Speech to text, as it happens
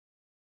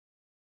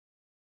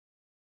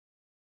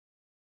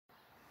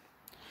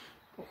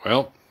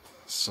Well,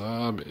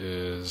 Saab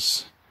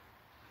is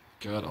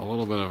got a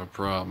little bit of a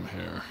problem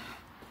here.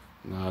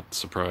 Not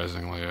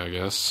surprisingly, I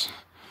guess.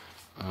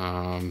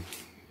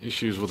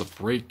 Issues with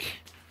a brake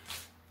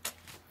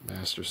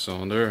master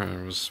cylinder.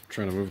 I was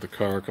trying to move the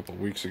car a couple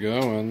weeks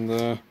ago, and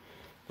the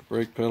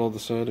brake pedal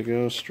decided to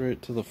go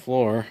straight to the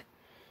floor.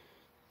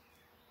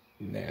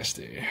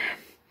 Nasty.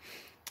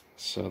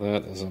 So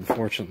that is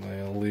unfortunately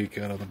a leak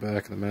out of the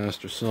back of the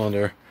master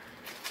cylinder.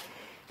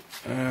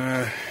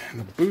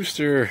 The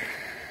booster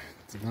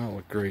did not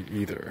look great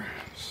either.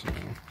 So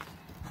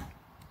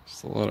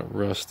just a lot of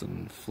rust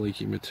and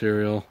flaky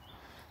material.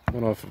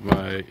 Went off of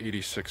my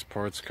 86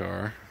 parts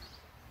car.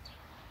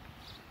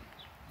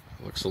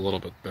 It looks a little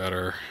bit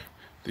better.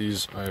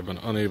 These I have been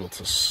unable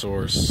to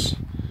source,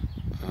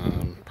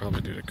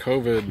 probably due to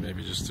COVID,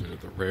 maybe just due to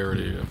the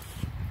rarity of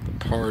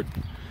the part.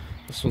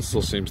 This one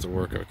still seems to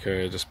work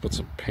okay. I just put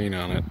some paint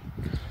on it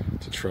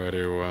to try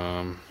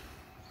to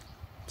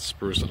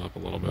spruce it up a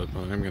little bit,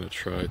 but I'm going to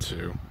try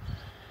to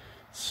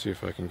see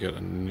if I can get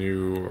a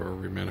new or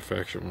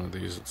remanufacture one of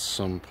these at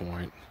some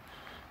point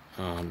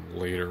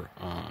later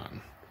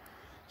on.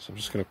 So I'm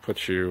just going to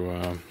put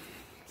you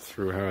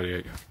through how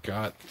I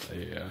got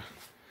the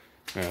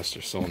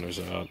master cylinders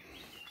out.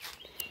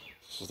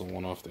 This is the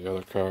one off the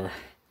other car.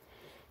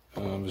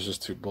 There's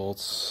just two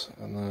bolts,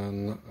 and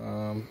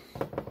then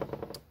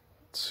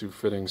two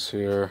fittings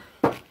here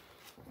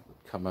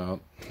come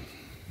out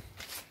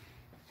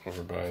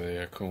over by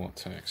the coolant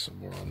tank. So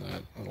more on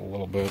that in a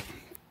little bit.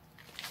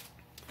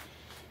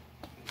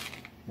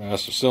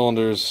 Master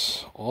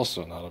cylinders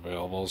also not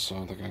available, so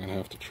I think I'm going to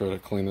have to try to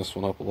clean this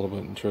one up a little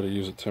bit and try to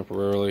use it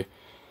temporarily.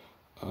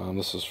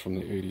 This is from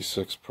the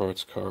 86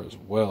 parts car as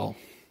well.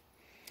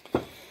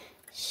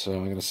 So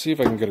I'm going to see if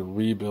I can get a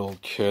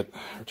rebuild kit,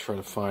 or try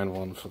to find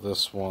one for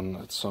this one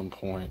at some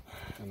point,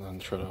 and then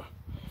try to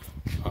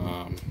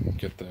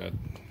get that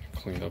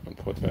cleaned up and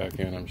put back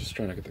in. I'm just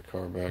trying to get the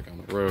car back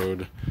on the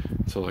road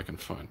until I can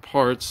find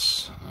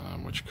parts,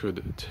 which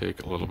could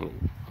take a little bit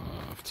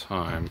of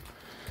time.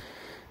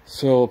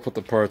 So I'll put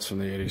the parts from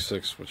the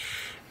 86, which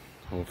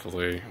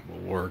hopefully will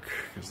work,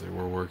 because they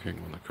were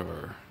working when the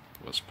car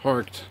was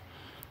parked.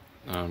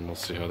 We'll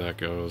see how that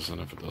goes,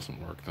 and if it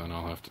doesn't work, then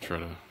I'll have to try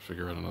to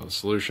figure out another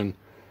solution.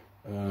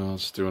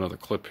 Let's do another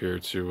clip here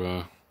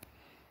to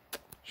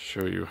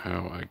show you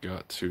how I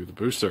got to the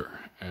booster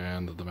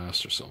and the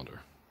master cylinder.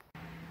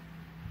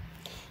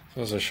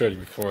 So as I showed you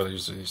before,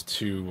 there's these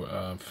two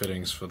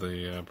fittings for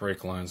the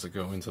brake lines that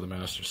go into the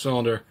master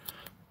cylinder.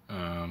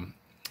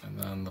 And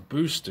then the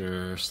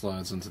booster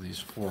slides into these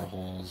four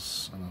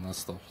holes, and then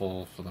that's the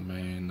hole for the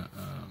main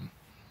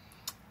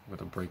where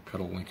the brake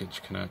pedal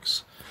linkage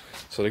connects.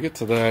 So to get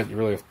to that, you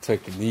really have to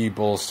take the knee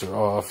bolster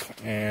off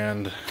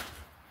and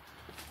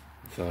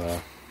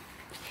the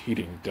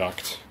heating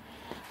duct.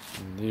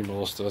 The knee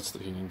bolster, that's the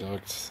heating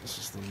duct. This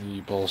is the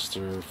knee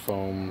bolster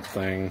foam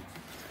thing.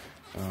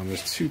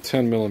 There's two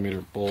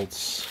 10mm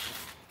bolts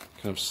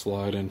kind of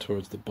slide in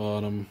towards the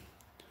bottom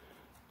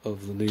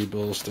of the knee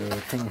bolster. They're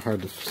kind of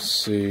hard to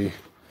see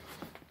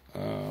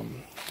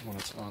when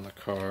it's on the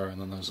car. And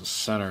then there's a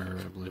center,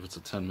 I believe it's a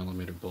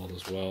 10mm bolt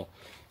as well.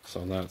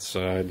 So on that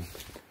side, in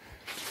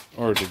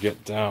order to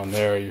get down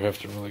there, you have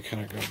to really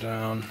kind of go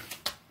down.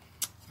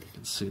 You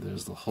can see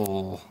there's the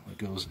hole that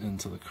goes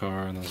into the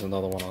car, and there's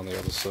another one on the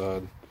other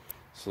side.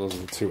 So those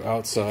are the two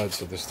outside,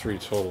 so there's three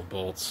total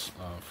bolts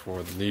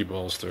for the knee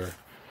bolster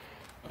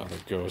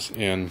that goes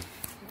in.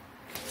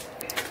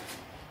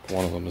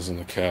 One of them is in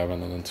the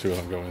cabin, and then two of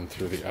them go in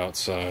through the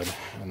outside.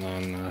 And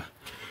then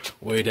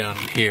way down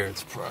here,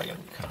 it's probably going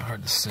to be kind of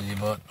hard to see,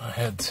 but I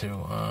had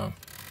to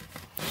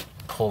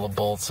pull the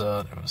bolts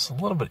out. It was a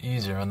little bit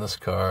easier on this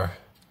car.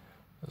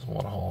 There's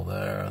one hole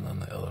there, and then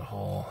the other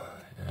hole.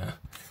 Yeah,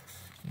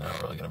 not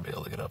really going to be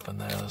able to get up in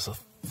there. There's a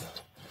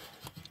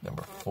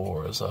number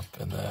 4 is up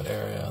in that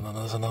area, and then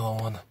there's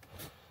another one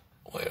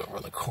way over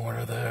in the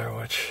corner there,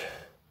 which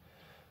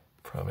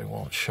probably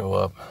won't show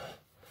up.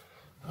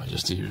 I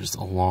just used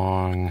a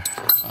long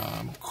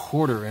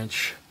 1/4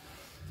 inch,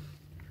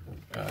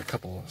 a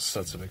couple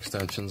sets of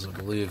extensions. I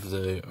believe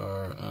they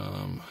are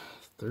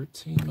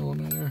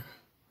 13mm.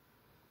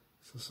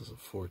 This is a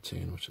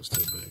 14, which is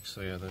too big.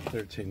 So yeah, they're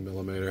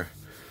 13mm.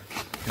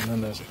 And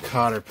then there's a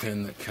cotter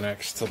pin that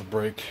connects to the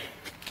brake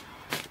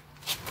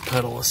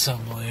pedal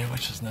assembly,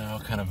 which is now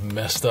kind of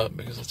messed up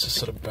because it's just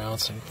sort of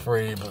bouncing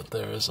free, but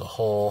there is a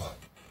hole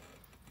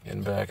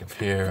in back of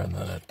here, and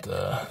then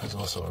there's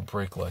also a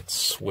brake light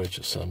switch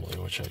assembly,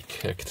 which I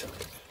kicked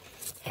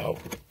out.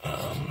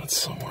 It's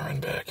somewhere in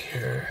back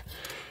here.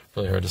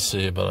 Really hard to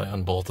see, but I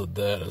unbolted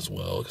that as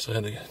well, because I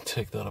had to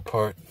take that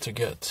apart to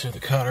get to the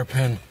cotter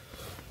pin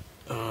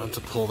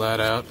to pull that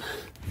out.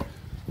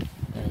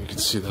 And you can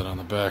see that on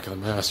the back of the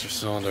master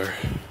cylinder,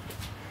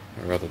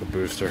 or rather the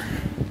booster.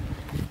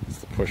 It's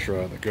the push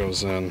rod that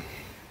goes in,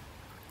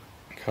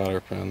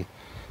 cotter pin.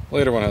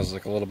 Later one has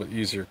like a little bit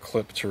easier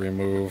clip to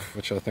remove,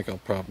 which I think I'll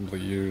probably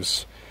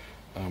use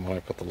when I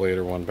put the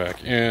later one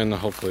back in.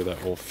 Hopefully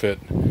that will fit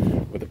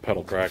with the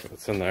pedal bracket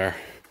that's in there.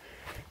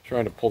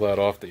 trying to pull that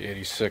off the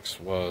 86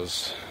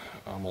 was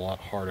a lot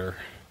harder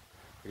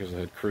because it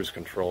had cruise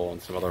control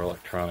and some other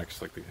electronics,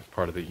 like the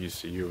part of the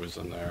ECU was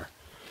in there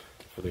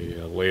for the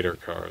later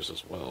cars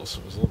as well.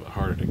 So it was a little bit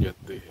harder to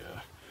get the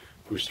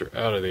booster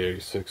out of the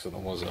 86 than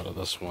it was out of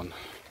this one.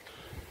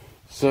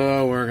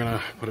 So we're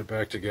gonna put it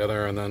back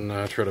together and then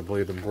try to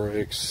bleed the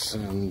brakes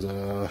and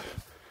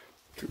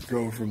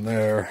go from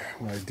there.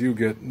 When I do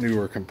get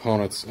newer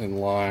components in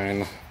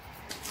line,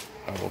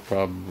 I will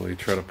probably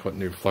try to put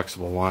new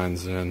flexible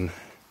lines in.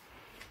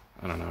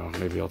 I don't know,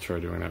 maybe I'll try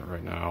doing that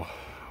right now.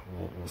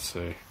 We'll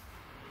see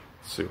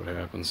what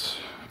happens.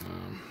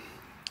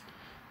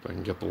 If I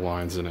can get the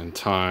lines in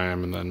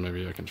time, and then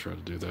maybe I can try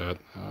to do that.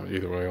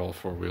 Either way, all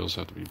 4 wheels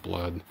have to be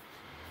bled.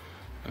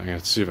 I'm going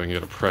to see if I can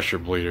get a pressure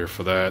bleeder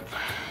for that.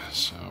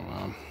 So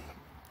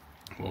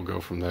we'll go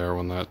from there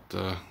when that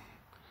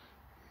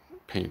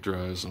paint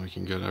dries and we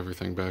can get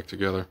everything back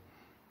together.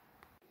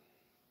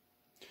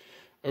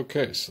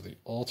 Okay, so the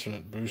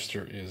alternate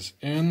booster is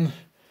in.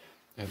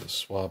 I had to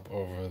swap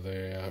over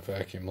the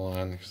vacuum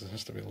line because it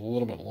has to be a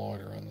little bit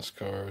longer on this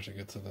car to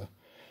get to the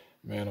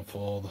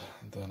manifold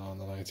than on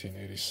the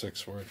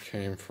 1986 where it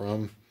came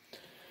from.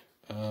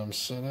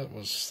 So that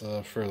was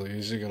fairly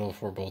easy. Got all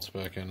 4 bolts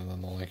back in, and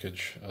then the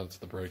linkage to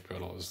the brake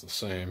pedal is the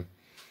same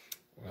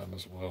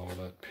as well with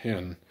that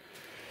pin.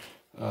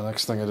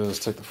 Next thing I did is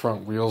take the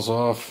front wheels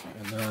off,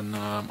 and then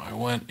I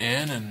went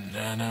in, and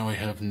now we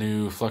have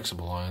new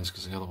flexible lines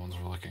because the other ones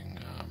were looking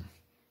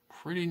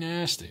pretty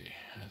nasty.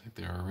 I think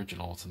they were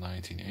original to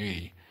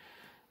 1980.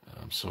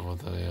 So with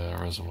the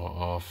reservoir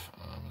off,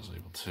 I was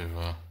able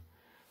to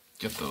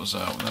get those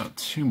out without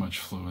too much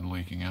fluid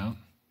leaking out.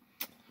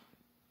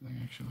 I think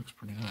it actually looks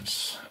pretty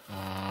nice.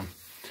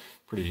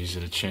 Pretty easy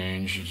to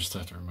change. You just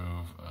have to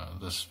remove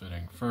this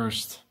fitting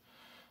first.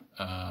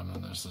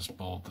 And there's this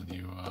bolt that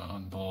you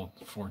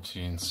unbolt,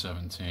 14,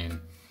 17,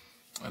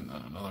 and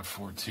then another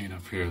 14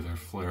 up here. They're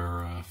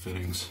flare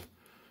fittings,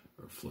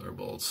 or flare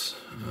bolts.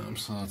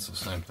 So that's the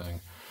same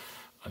thing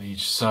on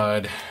each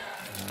side.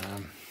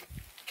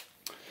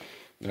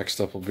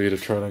 Next up will be to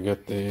try to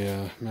get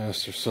the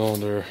master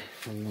cylinder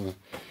from the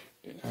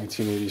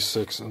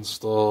 1986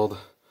 installed.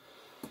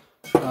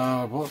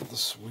 I bought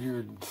this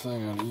weird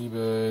thing on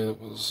eBay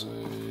that was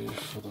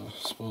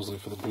supposedly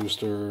for the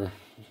booster,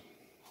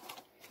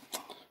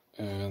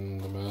 and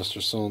the master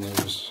cylinder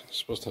is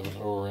supposed to have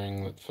an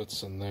O-ring that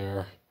fits in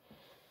there,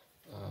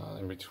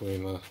 in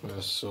between the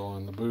master cylinder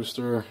and the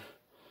booster,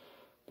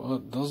 but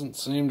it doesn't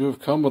seem to have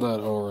come with that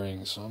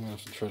O-ring, so I'm going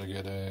to have to try to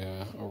get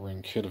a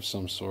O-ring kit of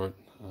some sort,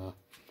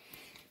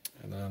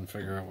 and then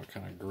figure out what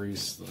kind of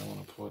grease that I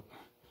want to put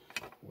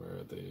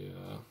where the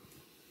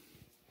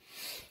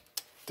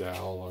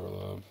dowel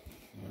or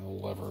the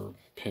lever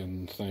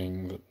pin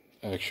thing that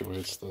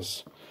actuates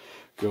this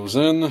goes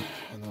in,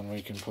 and then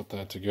we can put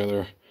that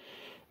together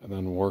and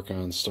then work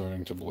on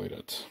starting to bleed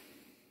it.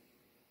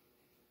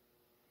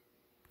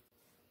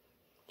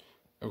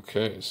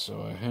 Okay,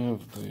 so I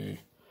have the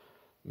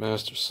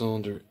master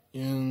cylinder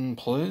in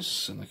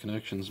place and the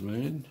connections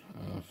made.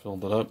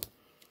 Filled it up.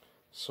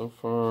 So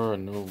far,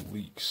 no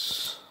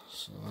leaks,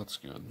 so that's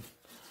good.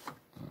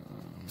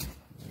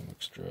 It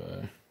looks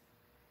dry.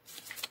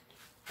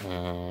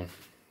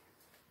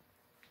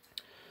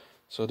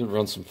 So I did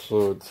run some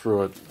fluid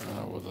through it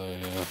with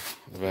a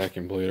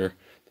vacuum bleeder.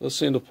 It does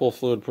seem to pull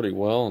fluid pretty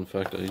well. In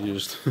fact, I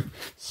used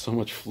so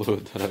much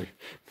fluid that I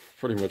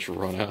pretty much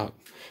run out.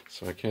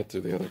 So I can't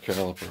do the other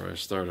caliper. I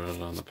started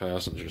it on the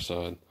passenger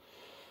side.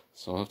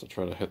 So I'll have to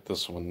try to hit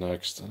this one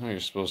next. I know you're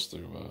supposed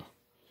to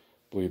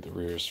bleed the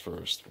rears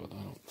first, but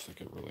I don't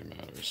think it really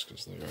matters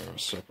because they are a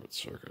separate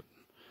circuit.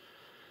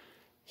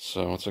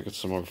 So once I get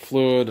some more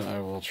fluid, I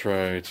will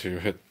try to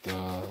hit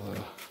the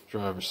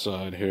driver's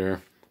side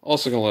here.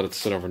 Also going to let it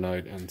sit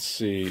overnight and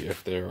see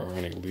if there are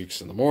any leaks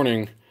in the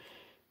morning.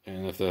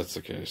 And if that's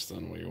the case,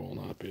 then we will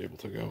not be able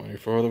to go any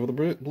farther with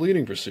the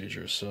bleeding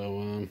procedure.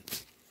 So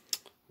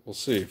we'll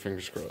see,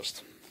 fingers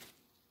crossed.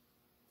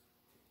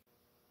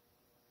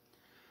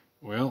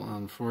 Well,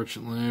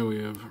 unfortunately,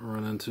 we have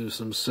run into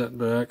some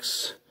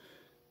setbacks.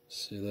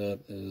 See,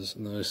 that is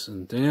nice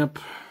and damp.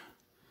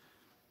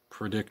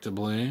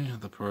 Predictably,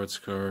 the parts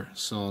car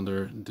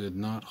cylinder did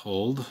not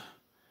hold.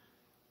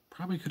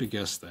 Probably could have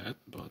guessed that,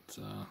 but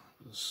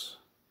it was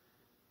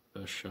the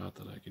best shot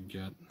that I could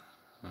get.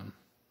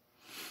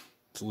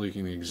 It's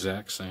leaking the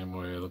exact same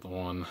way that the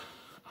one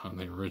on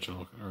the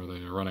original, or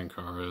the running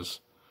car is.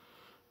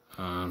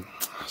 So I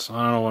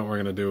don't know what we're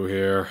going to do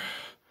here.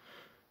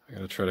 I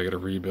got to try to get a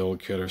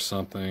rebuild kit or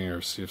something,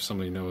 or see if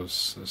somebody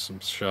knows. There's some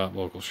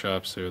local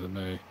shops here that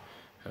may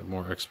have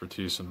more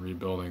expertise in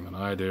rebuilding than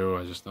I do.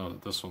 I just know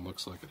that this one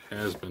looks like it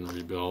has been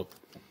rebuilt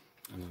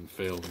and then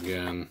failed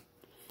again.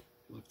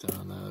 Look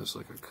down there, there's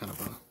like a kind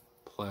of a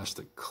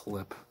plastic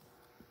clip.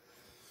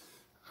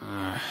 So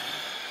I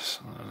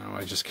don't know,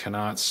 I just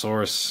cannot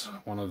source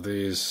one of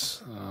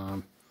these,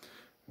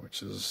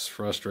 which is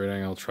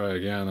frustrating. I'll try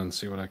again and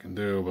see what I can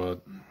do,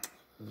 but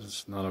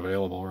it's not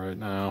available right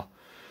now.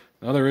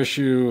 Another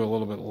issue, a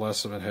little bit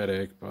less of a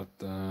headache, but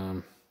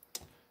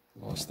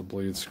Lost the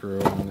bleed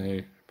screw on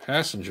the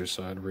passenger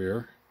side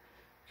rear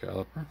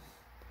caliper.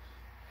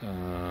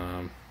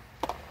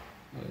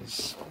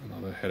 There's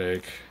another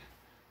headache.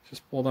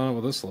 Just pulled on it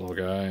with this little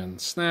guy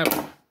and snap.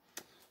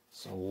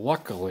 So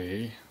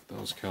luckily,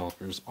 those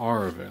calipers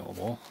are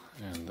available,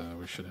 and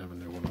we should have a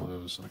new one of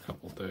those in a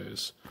couple of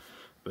days.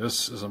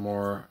 This is a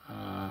more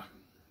of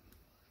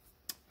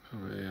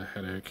a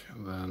headache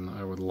than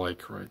I would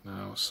like right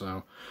now. So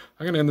I'm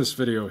going to end this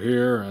video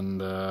here,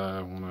 and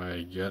when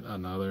I get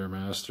another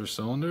master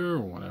cylinder,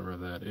 whenever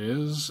that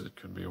is, it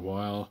could be a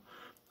while,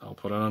 I'll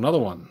put on another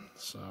one.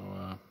 So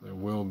it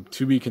will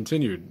to be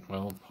continued.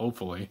 Well,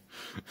 hopefully.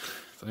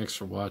 Thanks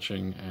for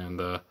watching,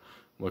 and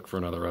look for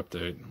another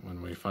update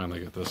when we finally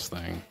get this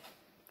thing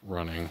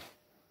running.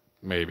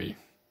 Maybe.